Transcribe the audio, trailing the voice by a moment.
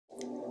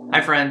Hi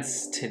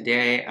friends,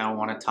 today I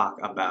want to talk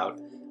about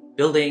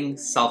building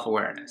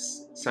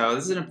self-awareness. So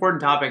this is an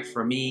important topic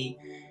for me.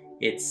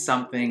 It's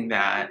something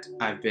that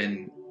I've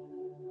been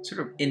sort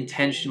of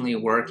intentionally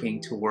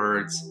working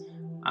towards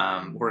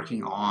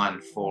working on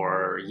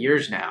for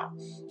years now.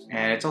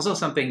 And it's also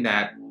something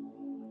that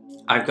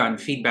I've gotten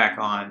feedback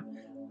on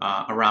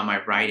around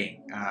my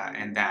writing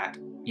and that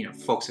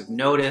folks have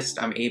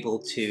noticed. I'm able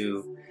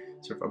to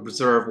sort of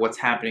observe what's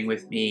happening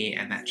with me,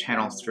 and that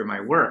channels through my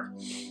work.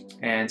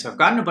 And so I've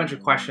gotten a bunch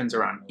of questions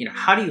around,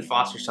 how do you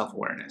foster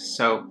self-awareness?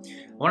 So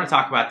I want to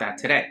talk about that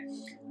today.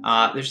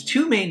 There's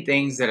two main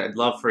things that I'd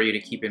love for you to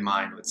keep in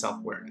mind with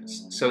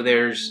self-awareness. So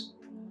there's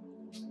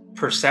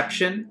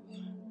perception,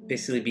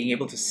 basically being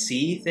able to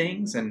see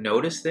things and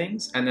notice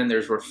things. And then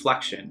there's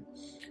reflection,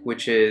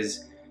 which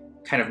is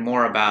kind of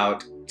more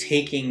about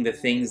taking the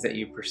things that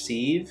you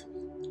perceive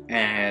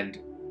and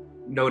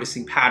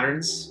noticing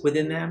patterns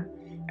within them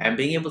and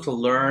being able to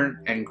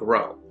learn and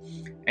grow.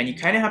 And you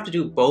kind of have to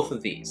do both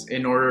of these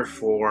in order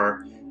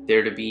for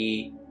there to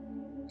be,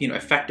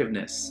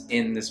 effectiveness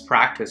in this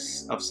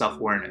practice of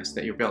self-awareness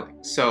that you're building.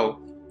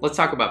 So let's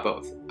talk about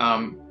both.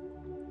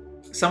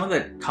 Some of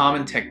the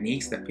common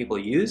techniques that people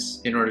use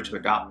in order to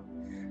adopt,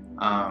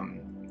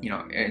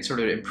 and sort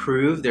of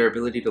improve their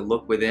ability to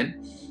look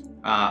within.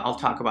 I'll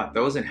talk about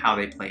those and how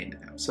they play into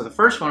them. So the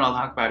first one I'll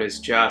talk about is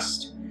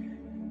just,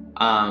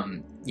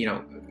 the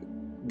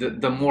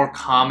more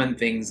common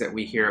things that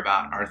we hear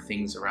about are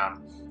things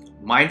around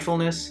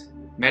mindfulness,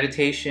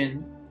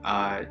 meditation,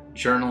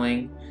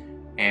 journaling,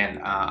 and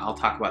I'll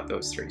talk about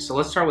those three. So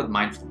let's start with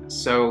mindfulness.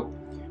 So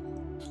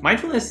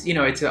mindfulness,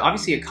 it's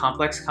obviously a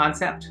complex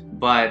concept,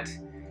 but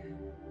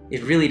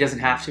it really doesn't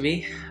have to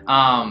be.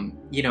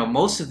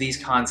 Most of these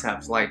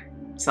concepts like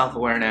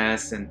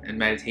self-awareness and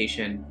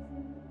meditation,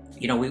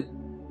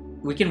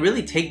 we can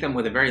really take them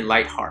with a very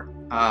light heart.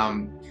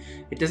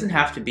 It doesn't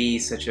have to be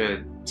such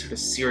a sort of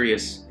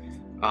serious,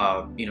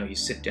 you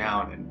sit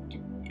down and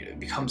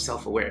become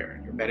self-aware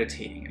and you're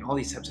meditating and all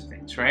these types of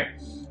things, right?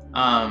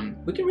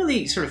 We can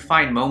really sort of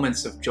find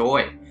moments of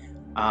joy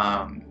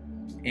and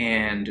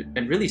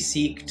really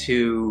seek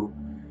to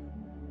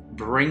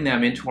bring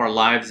them into our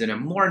lives in a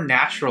more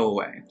natural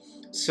way.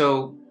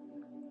 So,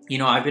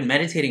 I've been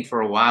meditating for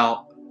a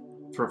while,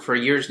 for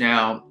years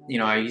now.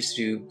 I used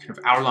to do kind of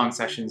hour-long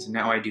sessions, and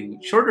now I do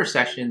shorter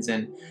sessions.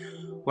 And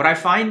what I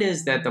find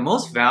is that the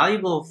most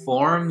valuable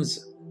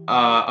forms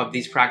of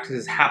these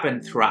practices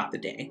happen throughout the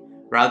day,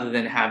 rather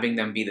than having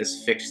them be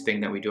this fixed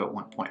thing that we do at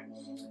one point.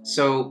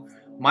 So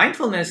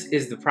mindfulness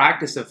is the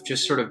practice of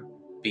just sort of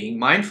being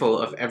mindful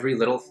of every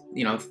little,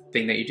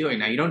 thing that you're doing.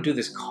 Now, you don't do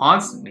this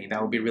constantly.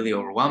 That would be really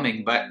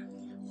overwhelming, but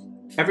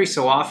every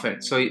so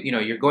often. So,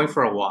 you're going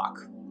for a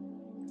walk,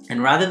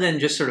 and rather than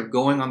just sort of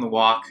going on the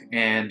walk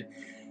and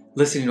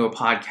listening to a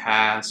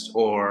podcast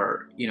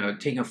or,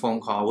 taking a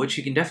phone call, which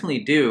you can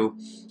definitely do,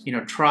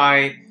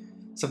 try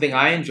something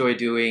I enjoy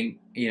doing,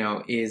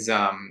 is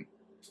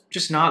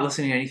just not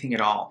listening to anything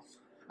at all.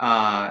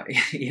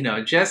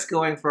 Just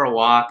going for a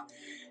walk.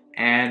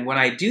 And when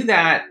I do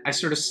that, I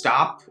sort of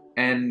stop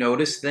and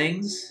notice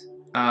things.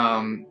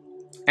 And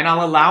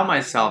I'll allow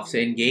myself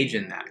to engage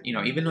in that.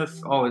 Even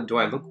if, do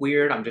I look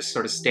weird? I'm just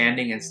sort of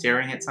standing and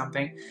staring at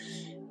something.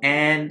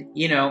 And,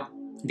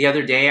 the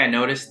other day I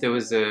noticed there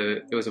was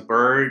a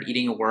bird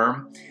eating a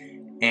worm.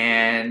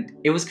 And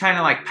it was kind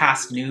of like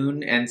past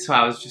noon, and so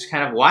I was just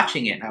kind of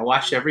watching it. I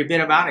watched every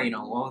bit about it,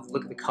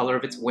 look at the color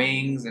of its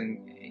wings and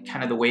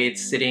kind of the way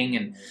it's sitting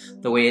and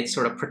the way it's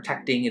sort of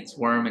protecting its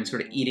worm and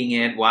sort of eating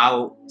it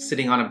while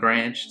sitting on a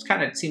branch.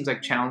 It seems like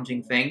a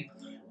challenging thing.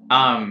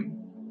 And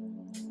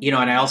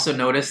I also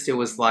noticed it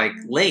was like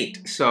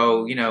late.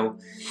 So,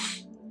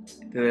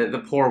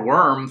 the poor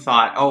worm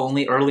thought,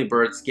 only early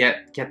birds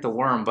get the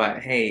worm, but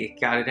hey, it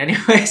got it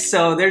anyway.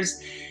 So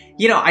there's,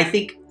 I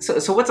think,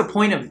 so what's the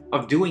point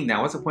of doing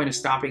that? What's the point of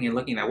stopping and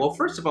looking at that? Well,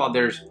 first of all,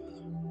 there's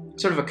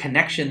sort of a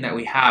connection that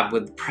we have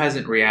with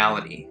present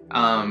reality.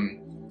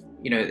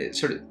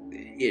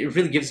 It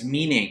really gives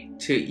meaning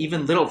to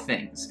even little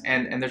things.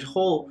 And there's a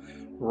whole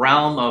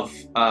realm of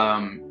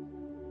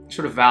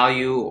sort of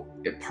value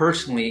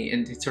personally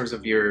in terms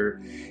of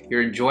your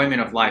enjoyment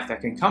of life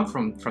that can come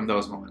from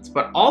those moments.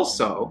 But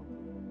also,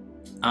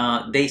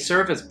 they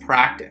serve as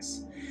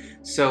practice.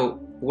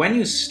 So when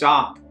you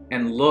stop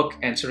and look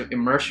and sort of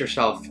immerse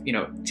yourself,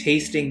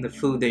 tasting the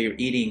food that you're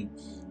eating,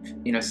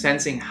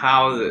 sensing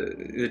how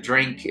the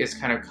drink is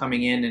kind of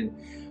coming in and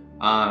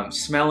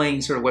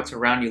smelling sort of what's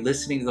around you,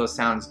 listening to those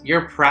sounds,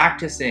 you're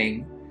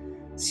practicing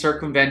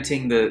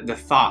circumventing the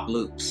thought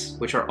loops,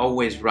 which are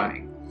always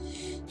running.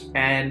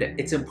 And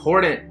it's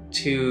important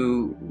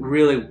to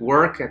really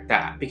work at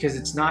that because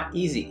it's not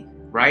easy,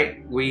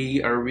 right?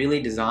 We are really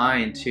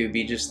designed to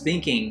be just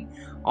thinking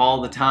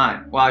all the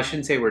time. Well, I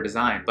shouldn't say we're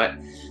designed, but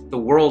the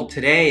world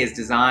today is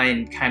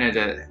designed kind of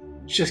to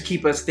just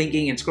keep us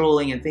thinking and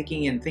scrolling and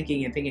thinking and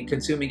thinking and thinking,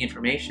 consuming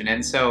information.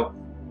 And so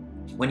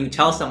when you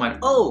tell someone,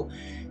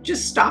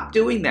 just stop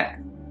doing that,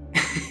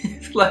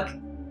 it's like,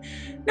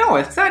 no,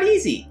 it's not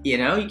easy. You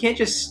can't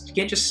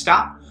just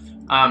stop.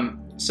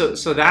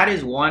 so that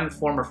is one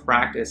form of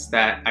practice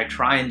that I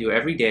try and do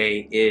every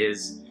day,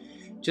 is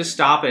just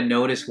stop and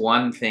notice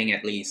one thing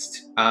at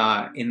least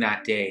in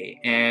that day.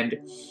 And,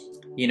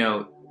 you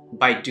know,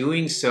 by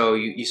doing so,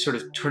 you sort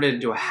of turn it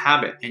into a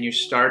habit, and you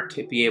start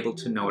to be able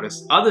to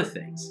notice other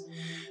things.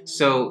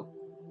 So,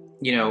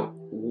 you know,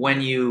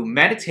 when you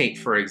meditate,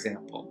 for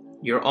example,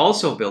 you're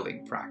also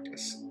building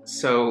practice.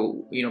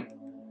 So, you know,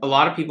 a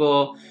lot of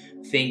people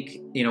think,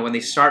 you know, when they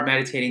start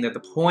meditating, that the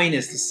point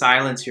is to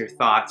silence your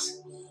thoughts.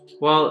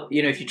 Well,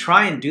 you know, if you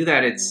try and do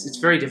that, it's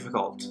very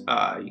difficult.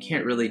 You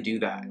can't really do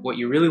that. What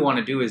you really want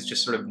to do is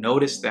just sort of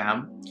notice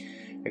them,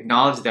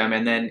 acknowledge them,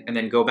 and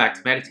then go back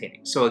to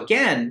meditating. So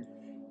again,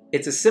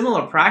 it's a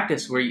similar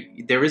practice where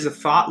there is a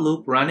thought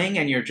loop running,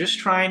 and you're just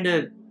trying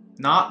to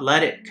not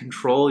let it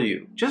control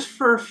you, just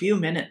for a few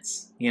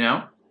minutes, you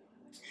know?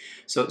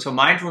 So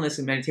mindfulness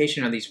and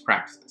meditation are these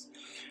practices.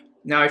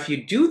 Now, if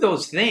you do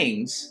those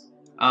things,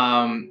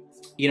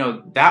 you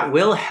know, that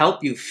will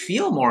help you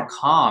feel more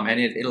calm, and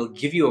it'll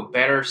give you a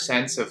better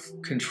sense of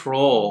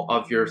control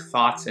of your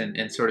thoughts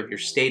and sort of your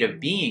state of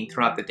being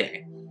throughout the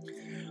day.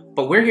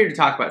 But we're here to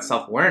talk about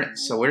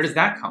self-awareness. So where does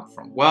that come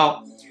from?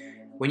 Well,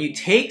 when you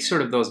take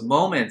sort of those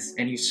moments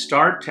and you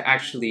start to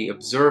actually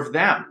observe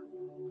them,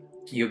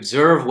 you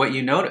observe what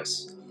you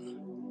notice,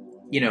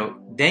 you know,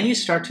 then you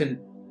start to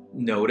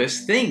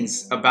notice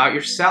things about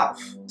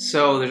yourself.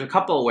 So there's a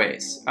couple of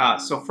ways.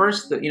 So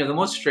first, the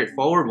most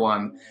straightforward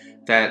one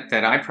that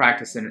I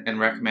practice and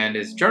recommend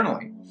is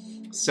journaling.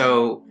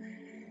 So,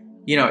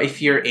 you know,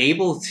 if you're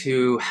able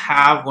to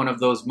have one of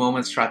those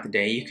moments throughout the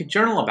day, you could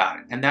journal about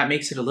it, and that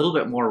makes it a little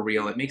bit more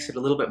real. It makes it a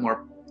little bit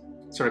more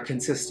sort of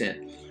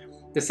consistent.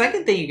 The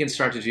second thing you can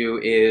start to do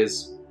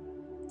is,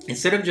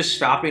 instead of just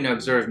stopping to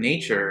observe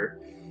nature,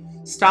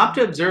 stop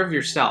to observe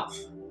yourself.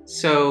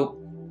 So,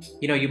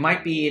 you know, you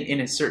might be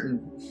in a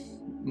certain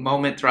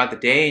moment throughout the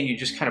day, and you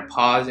just kind of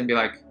pause and be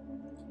like,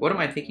 what am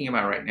I thinking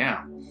about right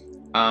now?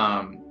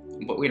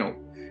 But, you know,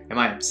 am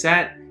I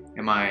upset?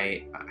 Am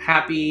I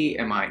happy?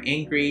 Am I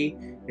angry?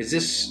 Is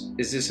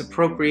this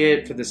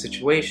appropriate for the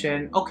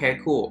situation? Okay,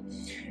 cool.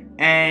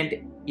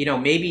 And, you know,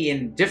 maybe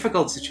in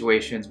difficult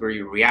situations where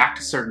you react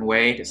a certain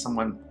way to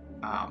someone,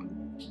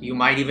 you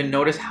might even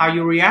notice how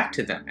you react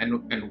to them,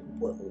 and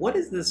what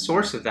is the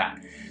source of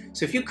that?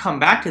 So if you come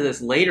back to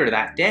this later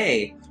that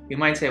day, you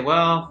might say,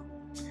 well,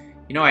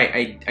 you know,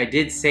 I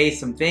did say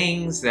some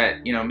things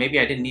that, you know, maybe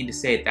I didn't need to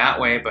say it that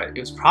way, but it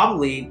was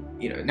probably,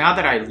 you know, now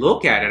that I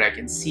look at it, I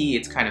can see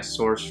it's kind of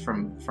sourced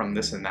from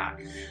this and that.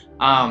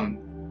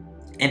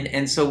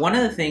 And so one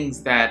of the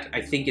things that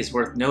I think is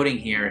worth noting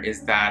here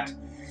is that,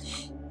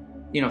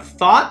 you know,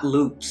 thought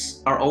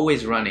loops are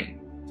always running,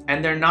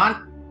 and they're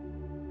not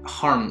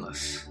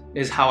harmless,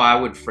 is how I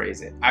would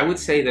phrase it. I would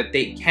say that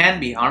they can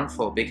be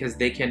harmful because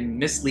they can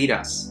mislead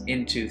us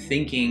into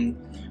thinking,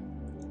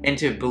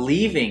 into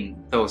believing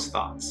those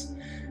thoughts.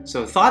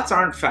 So thoughts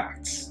aren't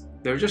facts.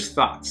 They're just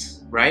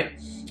thoughts, right?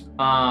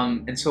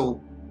 And so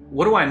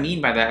what do I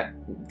mean by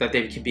that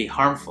they can be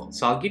harmful?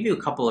 So I'll give you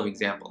a couple of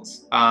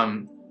examples.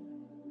 I'll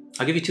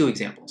give you two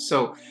examples.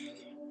 So,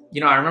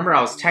 you know, I remember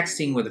I was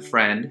texting with a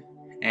friend,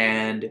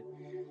 and,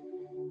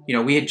 you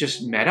know, we had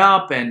just met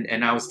up,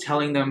 and I was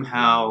telling them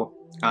how,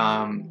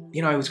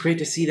 you know, it was great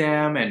to see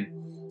them,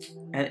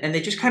 and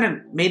they just kind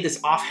of made this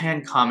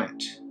offhand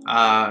comment,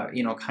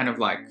 you know, kind of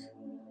like,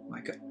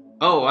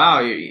 oh wow,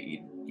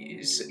 you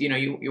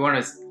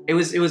want to. It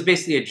was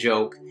basically a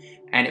joke,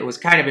 and it was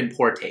kind of in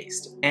poor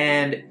taste.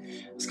 And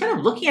I was kind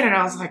of looking at it, and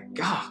I was like,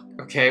 oh,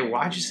 okay,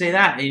 why'd you say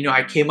that? And, you know,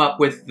 I came up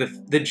with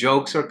the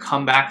jokes or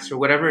comebacks or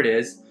whatever it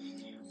is.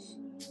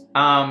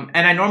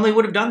 And I normally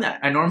would have done that.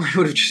 I normally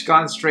would have just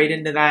gone straight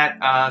into that.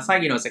 It's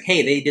like, you know, it's like,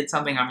 hey, they did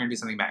something, I'm going to do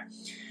something back.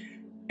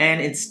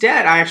 And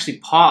instead, I actually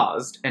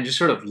paused and just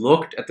sort of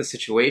looked at the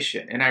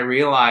situation, and I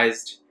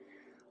realized,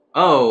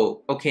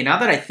 oh, okay, now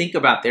that I think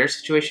about their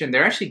situation,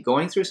 they're actually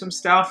going through some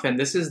stuff, and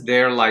this is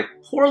their, like,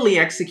 poorly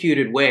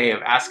executed way of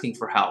asking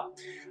for help.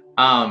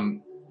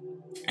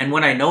 And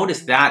when I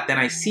notice that, then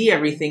I see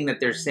everything that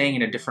they're saying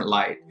in a different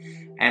light,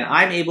 and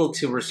I'm able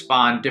to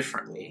respond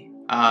differently.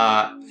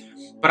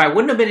 But I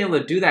wouldn't have been able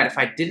to do that if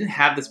I didn't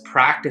have this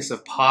practice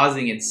of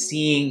pausing and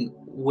seeing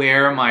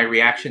where my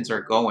reactions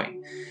are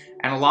going.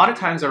 And a lot of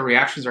times our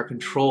reactions are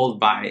controlled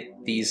by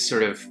these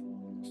sort of,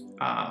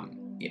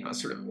 you know,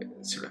 sort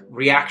of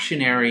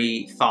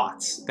reactionary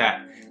thoughts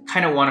that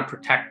kind of want to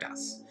protect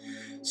us.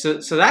 So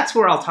that's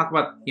where I'll talk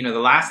about, you know, the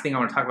last thing I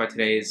want to talk about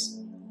today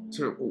is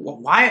sort of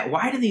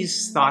why do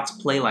these thoughts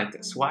play like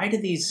this? Why do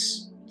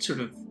these sort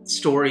of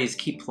stories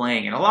keep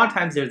playing? And a lot of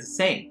times they're the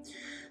same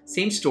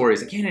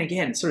stories again and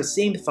again, sort of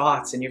same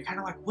thoughts, and you're kind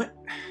of like, what?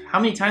 How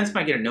many times am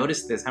I going to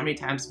notice this? How many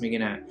times am I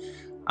going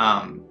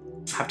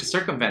to have to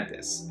circumvent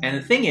this? And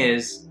the thing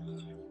is,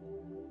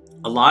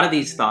 a lot of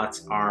these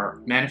thoughts are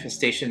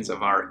manifestations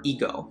of our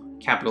ego,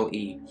 capital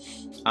E.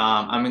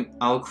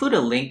 I'll include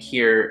a link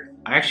here.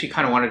 I actually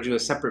kind of want to do a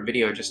separate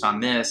video just on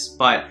this,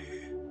 but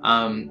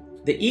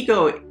the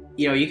ego,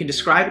 you know, you can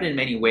describe it in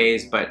many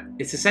ways, but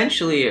it's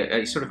essentially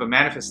a sort of a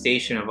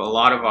manifestation of a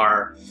lot of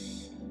our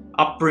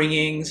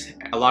upbringings,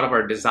 a lot of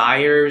our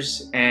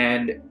desires,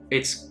 and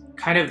its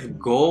kind of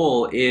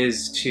goal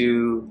is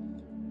to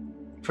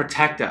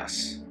protect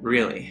us,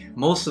 really.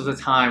 Most of the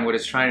time, what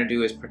it's trying to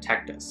do is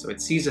protect us. So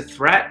it sees a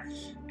threat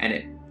and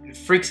it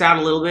freaks out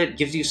a little bit,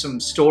 gives you some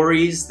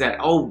stories that,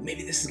 oh,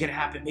 maybe this is going to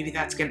happen, maybe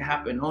that's going to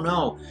happen, oh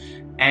no.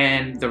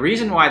 And the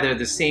reason why they're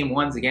the same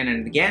ones again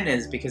and again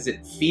is because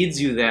it feeds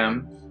you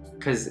them,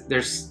 because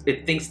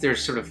it thinks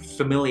there's sort of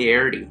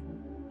familiarity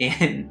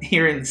in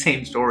hearing the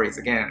same stories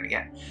again and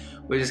again,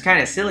 which is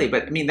kind of silly,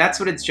 but I mean, that's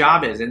what its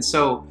job is. And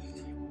so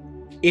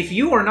if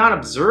you are not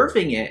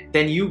observing it,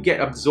 then you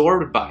get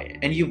absorbed by it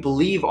and you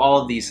believe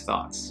all of these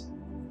thoughts.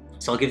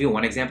 So I'll give you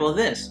one example of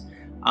this.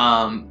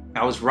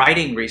 I was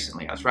writing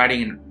recently. I was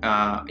writing,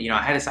 I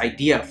had this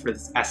idea for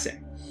this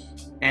essay,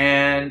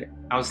 and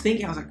I was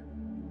like,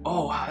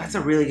 oh wow, that's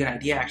a really good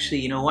idea. Actually,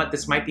 you know what?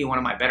 This might be one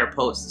of my better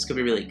posts. This could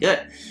be really good.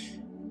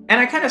 And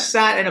I kind of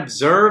sat and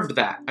observed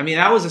that. I mean,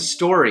 that was a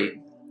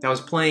story that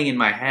was playing in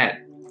my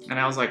head, and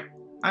I was like,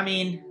 I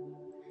mean,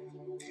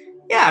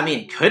 yeah, I mean,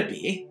 it could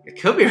be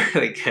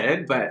really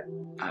good, but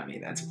I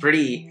mean, that's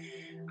pretty,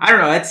 I don't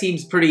know, that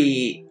seems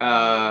pretty,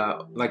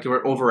 like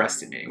we're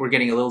overestimating. We're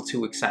getting a little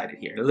too excited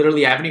here.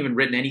 Literally, I haven't even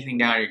written anything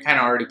down. You're kind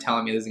of already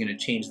telling me this is going to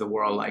change the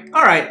world. Like,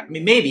 all right, I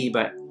mean, maybe,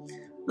 but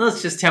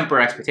let's just temper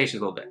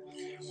expectations a little bit.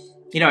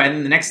 And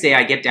then the next day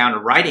I get down to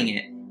writing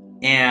it,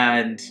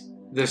 and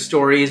the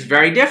story is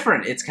very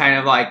different. It's kind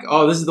of like,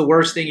 oh, this is the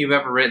worst thing you've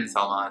ever written,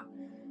 Salman.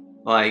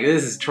 Like,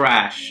 this is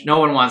trash. No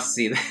one wants to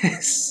see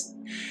this.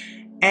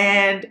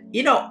 And,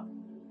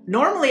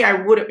 normally I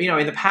would have,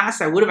 in the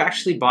past, I would have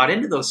actually bought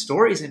into those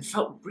stories and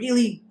felt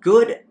really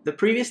good the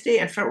previous day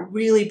and felt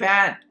really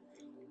bad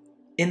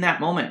in that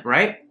moment,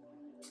 right?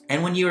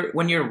 And when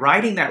you're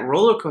riding that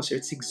roller coaster,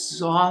 it's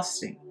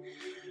exhausting.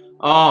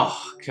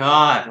 Oh,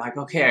 God. Like,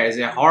 okay, is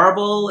it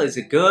horrible? Is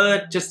it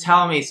good? Just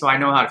tell me so I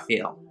know how to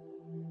feel.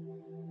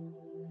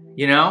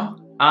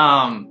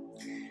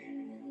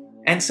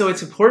 And so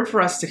it's important for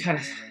us to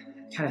kind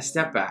of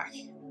step back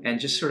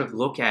and just sort of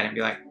look at it and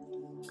be like,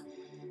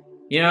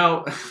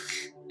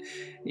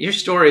 your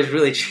story has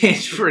really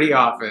changed pretty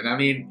often. I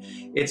mean,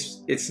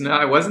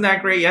 it wasn't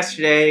that great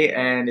yesterday,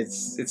 and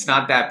it's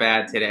not that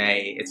bad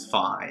today. It's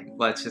fine.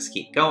 Let's just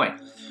keep going.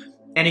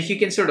 And if you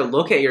can sort of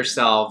look at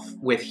yourself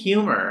with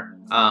humor,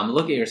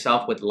 look at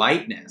yourself with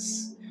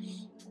lightness,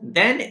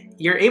 then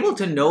you're able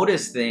to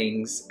notice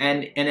things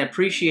and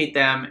appreciate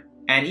them,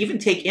 and even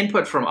take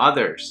input from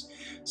others.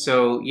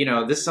 So,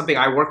 this is something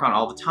I work on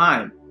all the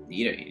time.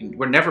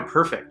 We're never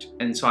perfect.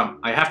 And so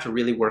I have to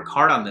really work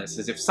hard on this.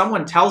 Is if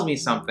someone tells me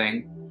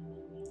something,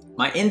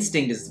 my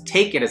instinct is to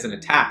take it as an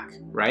attack,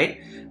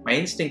 right? My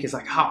instinct is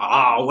like,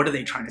 oh, what are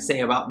they trying to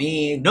say about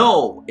me?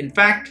 No, in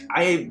fact,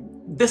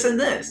 this and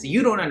this,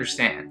 you don't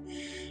understand,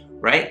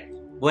 right?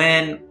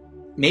 When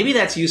maybe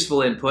that's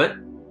useful input,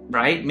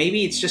 right?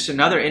 Maybe it's just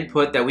another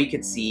input that we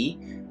could see.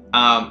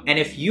 And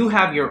if you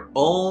have your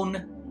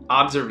own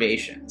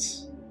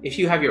observations, if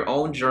you have your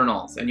own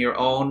journals and your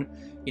own,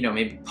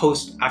 maybe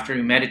post after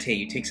you meditate,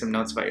 you take some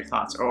notes about your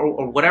thoughts,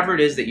 or whatever it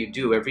is that you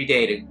do every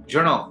day to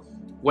journal.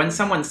 When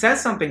someone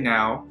says something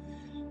now,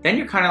 then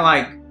you're kind of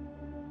like,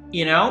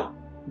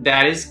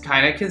 that is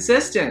kind of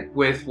consistent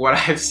with what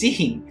I've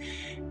seen.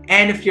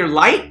 And if you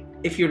literally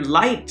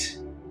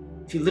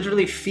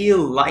feel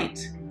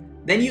light,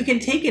 then you can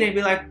take it and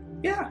be like,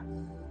 yeah,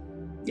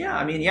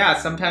 I mean, yeah,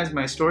 sometimes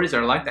my stories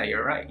are like that.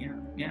 You're right.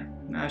 Yeah.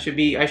 I should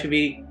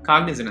be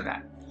cognizant of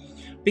that.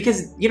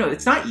 Because,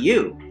 it's not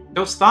you.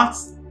 Those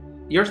thoughts,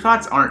 your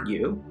thoughts aren't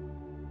you,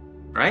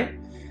 right?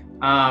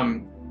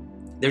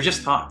 They're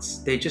just thoughts.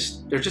 They're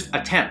just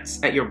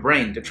attempts at your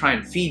brain to try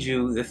and feed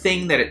you the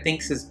thing that it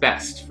thinks is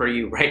best for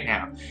you right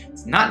now.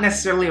 It's not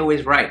necessarily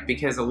always right,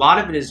 because a lot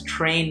of it is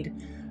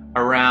trained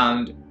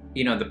around,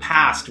 the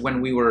past,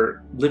 when we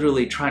were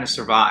literally trying to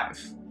survive.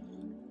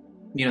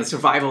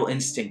 Survival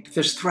instinct. If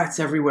there's threats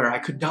everywhere, I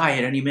could die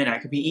at any minute, I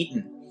could be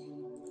eaten.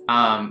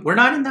 We're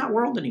not in that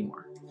world anymore.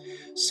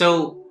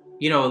 So,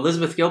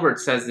 Elizabeth Gilbert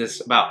says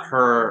this about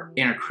her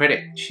inner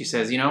critic. She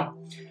says, I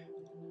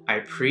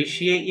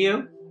appreciate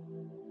you,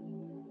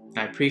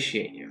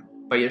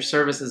 but your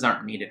services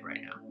aren't needed right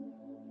now.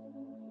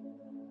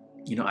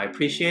 I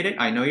appreciate it.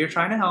 I know you're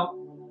trying to help.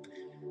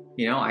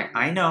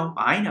 I know.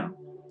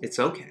 It's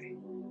okay.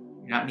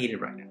 You're not needed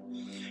right now.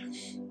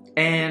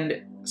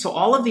 And so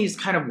all of these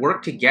kind of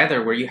work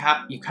together, where you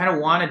kind of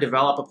want to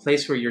develop a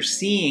place where you're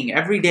seeing,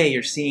 every day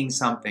you're seeing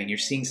something. You're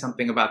seeing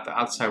something about the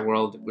outside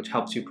world, which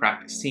helps you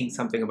practice, seeing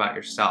something about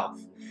yourself.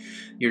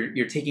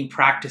 You're taking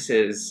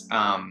practices,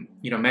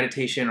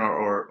 meditation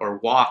or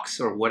walks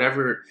or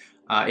whatever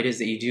it is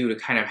that you do to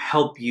kind of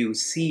help you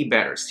see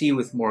better, see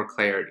with more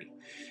clarity.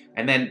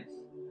 And then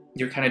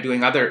you're kind of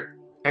doing other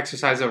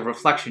exercises of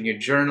reflection. You're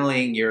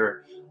journaling,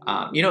 you're,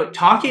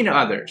 talking to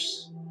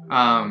others.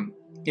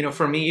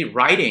 For me,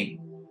 writing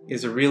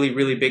is a really,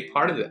 really big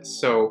part of this.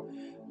 So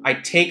I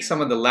take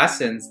some of the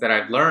lessons that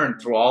I've learned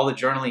through all the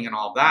journaling and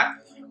all of that,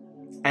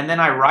 and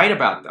then I write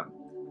about them.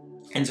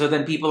 And so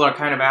then people are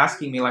kind of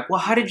asking me like, well,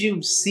 how did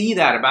you see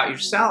that about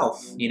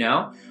yourself?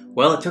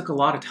 Well, it took a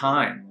lot of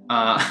time.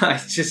 I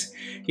just,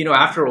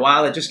 after a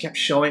while, it just kept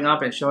showing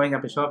up and showing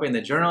up and showing up in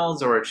the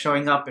journals, or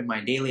showing up in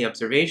my daily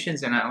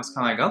observations. And I was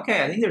kind of like,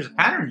 okay, I think there's a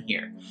pattern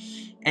here.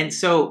 And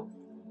so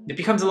it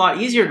becomes a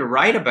lot easier to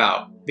write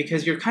about,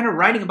 because you're kind of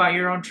writing about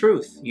your own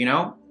truth,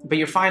 but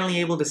you're finally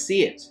able to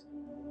see it.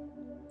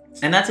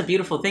 And that's a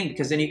beautiful thing,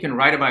 because then you can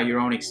write about your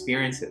own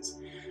experiences.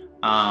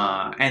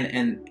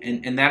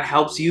 And that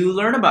helps you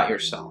learn about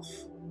yourself.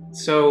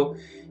 So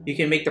you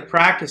can make the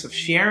practice of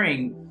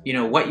sharing,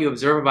 what you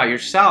observe about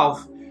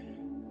yourself,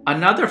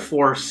 another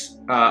force,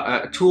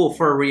 a tool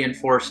for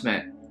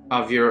reinforcement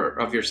of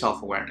your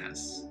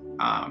self-awareness,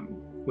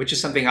 which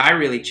is something I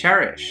really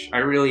cherish. I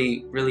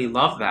really, really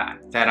love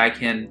that I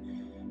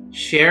can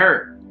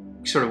share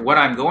sort of what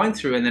I'm going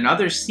through, and then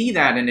others see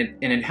that, and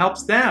it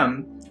helps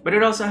them, but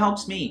it also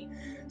helps me.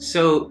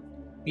 So,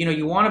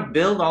 you want to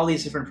build all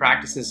these different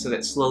practices so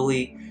that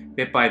slowly,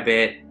 bit by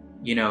bit,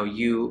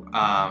 you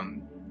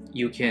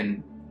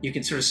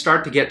can sort of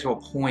start to get to a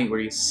point where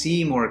you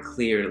see more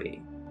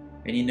clearly,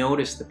 and you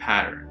notice the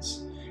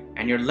patterns,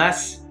 and you're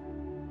less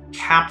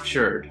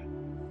captured,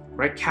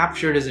 right?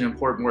 Captured is an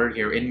important word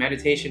here. In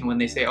meditation, when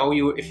they say,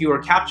 if you are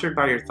captured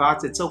by your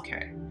thoughts, it's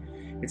okay.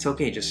 It's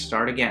okay, just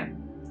start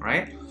again,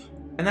 right?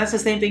 And that's the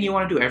same thing you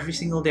want to do every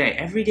single day.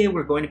 Every day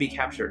we're going to be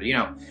captured.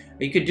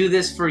 You could do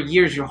this for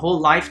years, your whole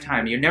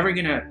lifetime. You're never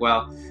going to,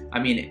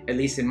 at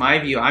least in my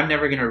view, I'm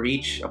never going to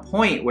reach a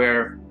point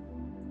where,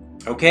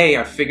 okay,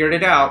 I've figured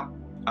it out.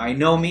 I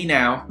know me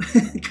now,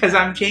 because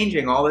I'm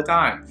changing all the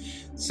time.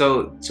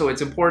 So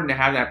it's important to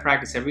have that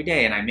practice every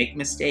day, and I make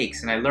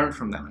mistakes, and I learn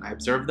from them, and I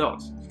observe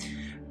those.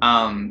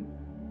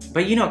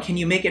 But can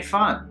you make it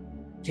fun?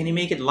 Can you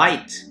make it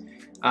light?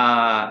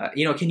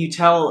 Can you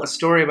tell a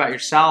story about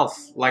yourself,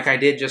 like I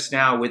did just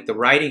now with the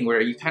writing,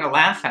 where you kind of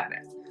laugh at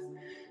it,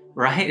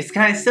 right? It's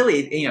kind of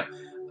silly,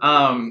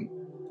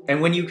 and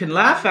when you can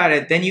laugh at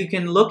it, then you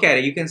can look at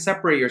it, you can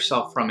separate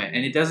yourself from it,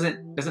 and it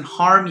doesn't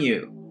harm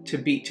you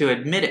to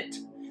admit it.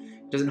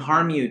 It doesn't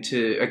harm you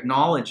to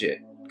acknowledge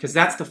it, because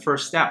that's the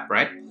first step,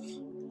 right?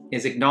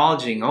 Is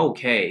acknowledging,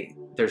 okay,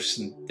 this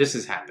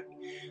is happening.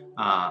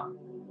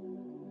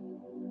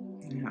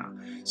 Yeah.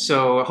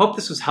 So I hope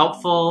this was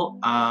helpful.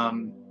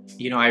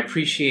 I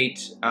appreciate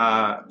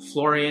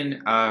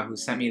Florian, who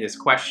sent me this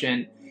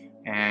question.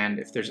 And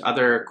if there's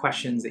other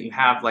questions that you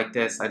have like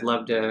this, I'd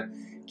love to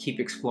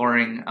keep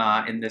exploring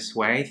in this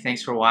way.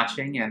 Thanks for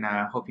watching, and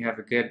hope you have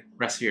a good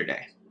rest of your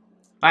day.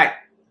 Bye.